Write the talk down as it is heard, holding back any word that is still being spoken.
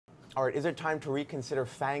All right, is it time to reconsider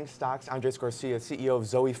FANG stocks? Andres Garcia, CEO of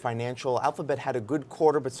Zoe Financial. Alphabet had a good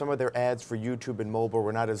quarter, but some of their ads for YouTube and mobile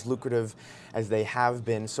were not as lucrative as they have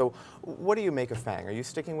been. So what do you make of FANG? Are you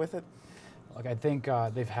sticking with it? Look, I think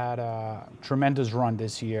they've had a tremendous run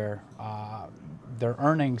this year. Their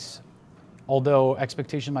earnings, although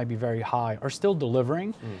expectations might be very high, are still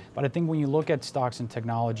delivering. But I think when you look at stocks and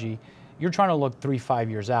technology, you're trying to look 3-5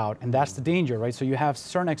 years out, and that's the danger, right? So you have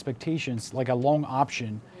certain expectations, like a long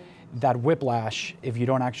option, that whiplash if you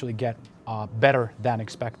don't actually get better than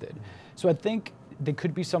expected. So I think there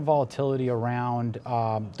could be some volatility around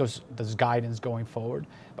those guidance going forward,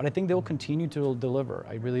 but I think they'll continue to deliver.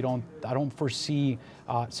 I don't foresee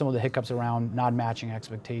some of the hiccups around not matching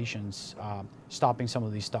expectations stopping some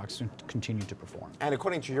of these stocks to continue to perform. And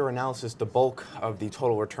according to your analysis, the bulk of the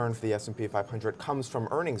total return for the S&P 500 comes from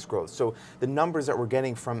earnings growth. So the numbers that we're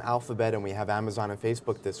getting from Alphabet, and we have Amazon and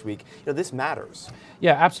Facebook this week, this matters.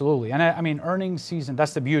 Yeah, absolutely. And I mean, earnings season,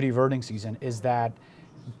 that's the beauty of earnings season, is that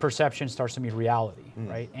perception starts to meet reality,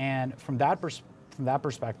 right? And from that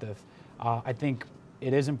perspective, I think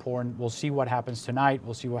it is important. We'll see what happens tonight.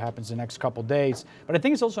 We'll see what happens the next couple days. But I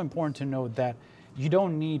think it's also important to note that you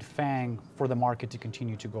don't need FANG for the market to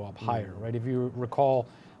continue to go up higher, right? If you recall,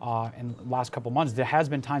 in the last couple months, there has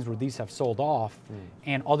been times where these have sold off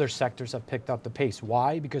and other sectors have picked up the pace.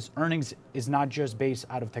 Why? Because earnings is not just based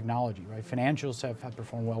out of technology, right? Financials have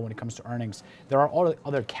performed well when it comes to earnings. There are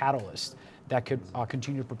other catalysts that could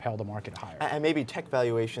continue to propel the market higher. And maybe tech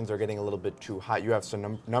valuations are getting a little bit too high. You have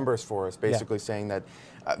some numbers for us, basically saying that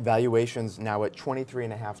valuations now at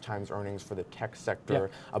 23.5 times earnings for the tech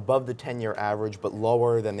sector, above the 10-year average, but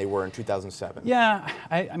lower than they were in 2007. Yeah,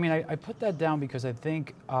 I mean, I put that down because I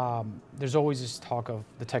think there's always this talk of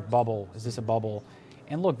the tech bubble. Is this a bubble?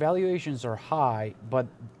 And look, valuations are high, but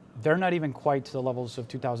they're not even quite to the levels of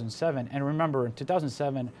 2007. And remember, in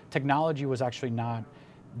 2007, technology was actually not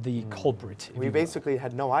the culprit. We basically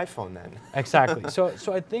had no iPhone then. Exactly.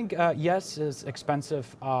 So I think, yes, it's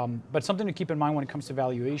expensive, but something to keep in mind when it comes to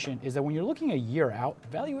valuation is that when you're looking a year out,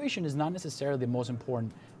 valuation is not necessarily the most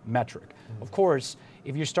important metric. Of course,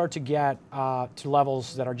 if you start to get to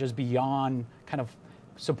levels that are just beyond kind of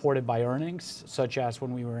supported by earnings, such as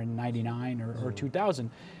when we were in 99 or 2000,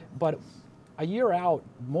 but a year out,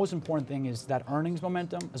 most important thing is that earnings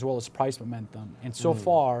momentum as well as price momentum. And so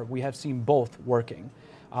far, we have seen both working.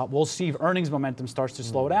 We'll see if earnings momentum starts to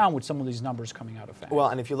slow down with some of these numbers coming out of FANG. Well,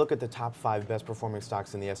 and if you look at the top 5 best performing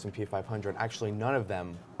stocks in the S&P 500, actually none of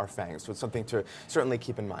them are FANG. So it's something to certainly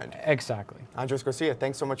keep in mind. Exactly. Andres Garcia,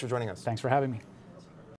 thanks so much for joining us. Thanks for having me.